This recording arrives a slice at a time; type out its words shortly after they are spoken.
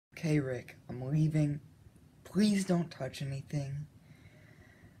Okay, Rick, I'm leaving. Please don't touch anything.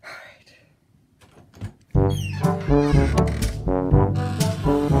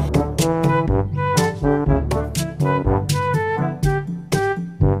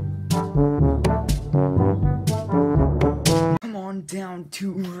 Come on down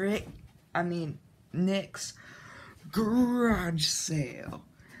to Nick's garage sale.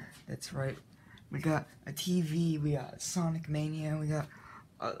 That's right. We got a TV, we got Sonic Mania, we got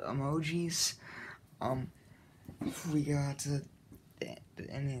emojis, we got the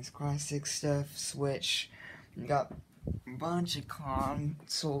NES Classic stuff, Switch, we got a bunch of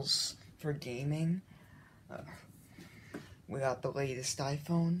consoles for gaming, we got the latest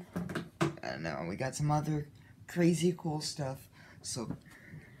iPhone, and we got some other crazy cool stuff, so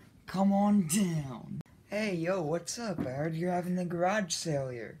come on down. Hey, yo, what's up? I heard you're having the garage sale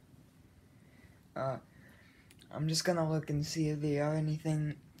here. I'm just gonna look and see if they have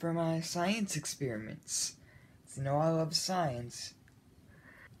anything for my science experiments. You know I love science.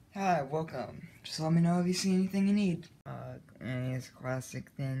 Hi, welcome. Just let me know if you see anything you need. Any classic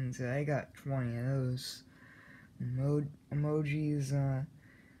things, I got 20 of those. Emojis, I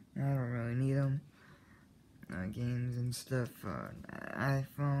don't really need them. Games and stuff,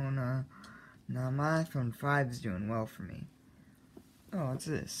 iPhone, no, my iPhone 5 is doing well for me. Oh, what's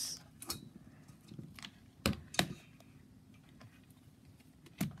this?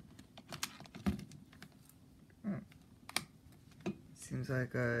 Seems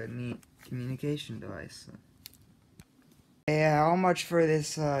like a neat communication device. Yeah, how much for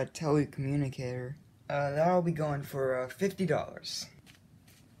this telecommunicator? That'll be going for $50.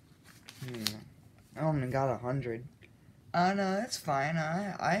 I only got 100. No, that's fine.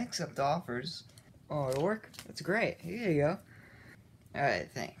 I accept offers. Oh, it'll work? That's great. Here you go.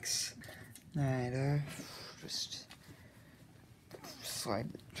 Alright, thanks. Alright, just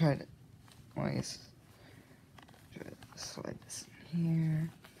try to, well, I guess, try to slide this in here.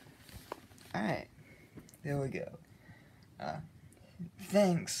 Alright, there we go.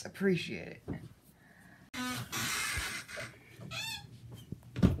 Thanks, appreciate it.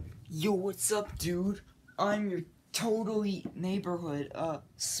 Yo, what's up, dude? I'm your totally neighborhood,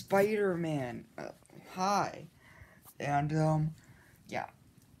 Spider-Man. Hi. And, yeah.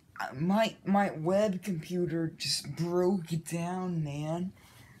 My web computer just broke down, man.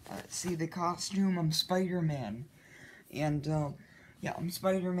 See the costume? I'm Spider-Man. And, yeah, I'm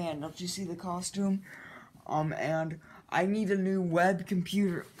Spider-Man. Don't you see the costume? And I need a new web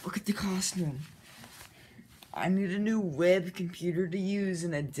computer. Look at the costume. I need a new web computer to use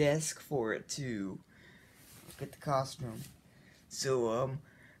and a desk for it, too. Look at the costume. So,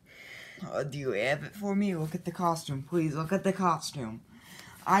 do you have it for me? Look at the costume, please. Look at the costume.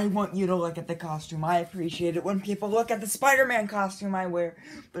 I want you to look at the costume. I appreciate it when people look at the Spider-Man costume I wear,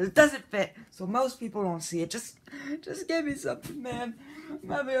 but it doesn't fit, so most people don't see it. Just give me something, man. I'm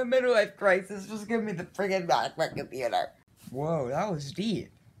having a midlife crisis. Just give me the friggin' MacBook computer. Whoa, that was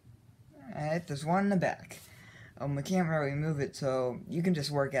deep. Alright, there's one in the back. I can't really move it, so you can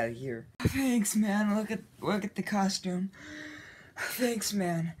just work out of here. Thanks, man. Look at the costume. Thanks,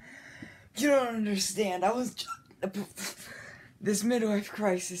 man. You don't understand. This midlife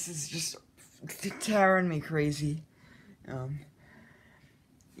crisis is just tearing me crazy. I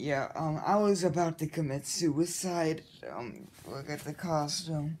was about to commit suicide. Look at the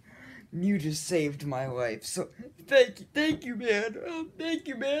costume. You just saved my life, so thank you, man. Thank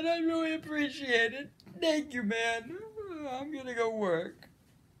you, man. I really appreciate it. Thank you, man. I'm gonna go work.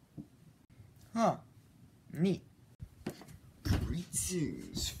 Huh. Neat.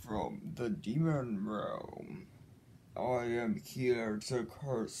 Greetings from the demon realm. I am here to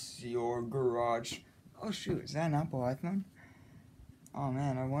curse your garage. Oh shoot, is that an Apple iPhone? Oh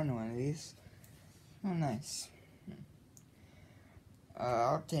man, I want one of these. Oh nice.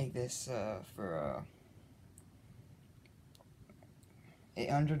 I'll take this for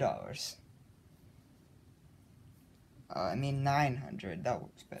 $800. I mean 900. That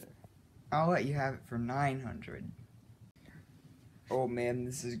works better. I'll let you have it for 900. Oh man,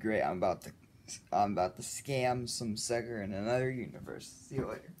 this is great. I'm about to scam some sucker in another universe. See you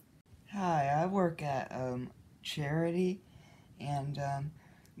later. Hi, I work at charity, and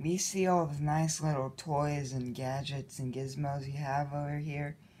we see all the nice little toys and gadgets and gizmos you have over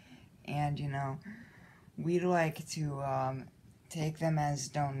here, and you know, we'd like to take them as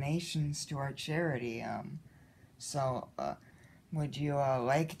donations to our charity. So would you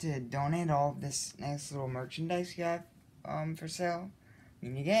like to donate all of this nice little merchandise you have for sale? I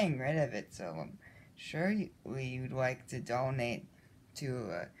mean, you're getting rid of it, so I'm sure you'd like to donate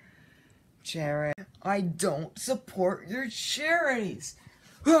to charity. I don't support your charities.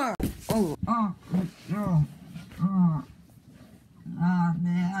 Ah! Oh, no.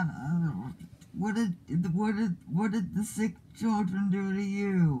 Man, what did the sick children do to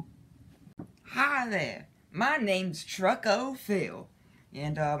you? Hi there, my name's Trucko Phil,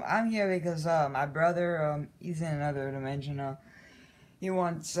 and I'm here because my brother he's in another dimension. He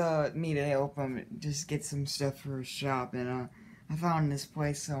wants me to help him just get some stuff for his shop, and I found this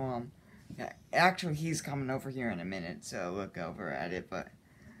place. So yeah, actually he's coming over here in a minute, so look over at it. But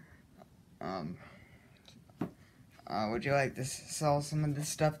um, would you like to sell some of this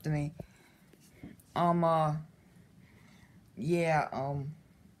stuff to me? Yeah,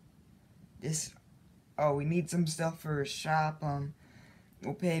 this, oh, we need some stuff for his shop,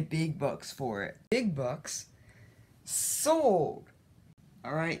 we'll pay big bucks for it. Big bucks? Sold!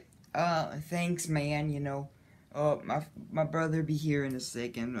 Alright, thanks, man, you know, my brother be here in a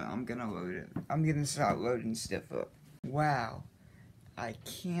second, I'm gonna start loading stuff up. Wow, I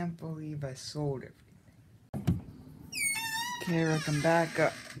can't believe I sold it. Okay, Rick, I'm back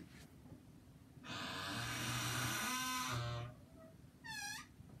up.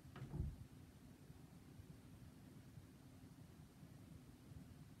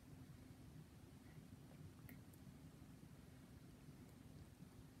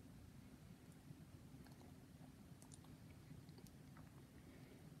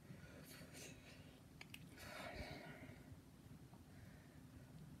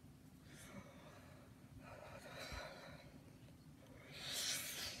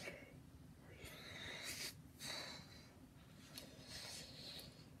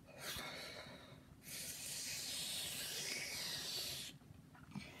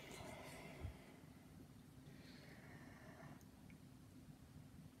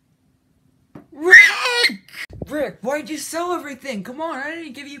 Rick, why'd you sell everything? Come on, I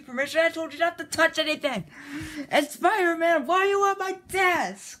didn't give you permission. I told you not to touch anything. And Spider-Man, why are you at my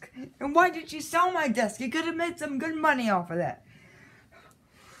desk? And why did you sell my desk? You could have made some good money off of that.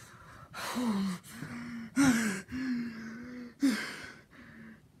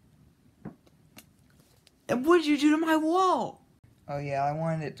 And what did you do to my wall? Oh yeah, I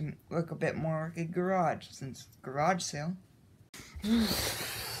wanted it to look a bit more like a garage, since it's a garage sale.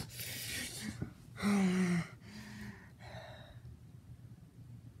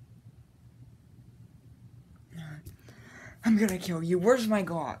 I'm gonna kill you. Where's my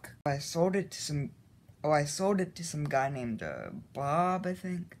Glock? I sold it to some guy named Bob, I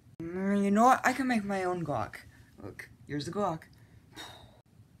think. You know what? I can make my own Glock. Look, here's the Glock.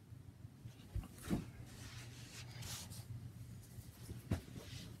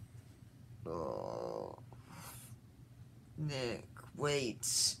 Oh, Nick,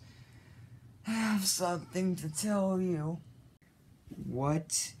 wait. I have something to tell you.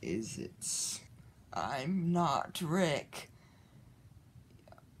 What is it? I'm not Rick.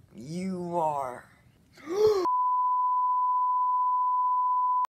 You are.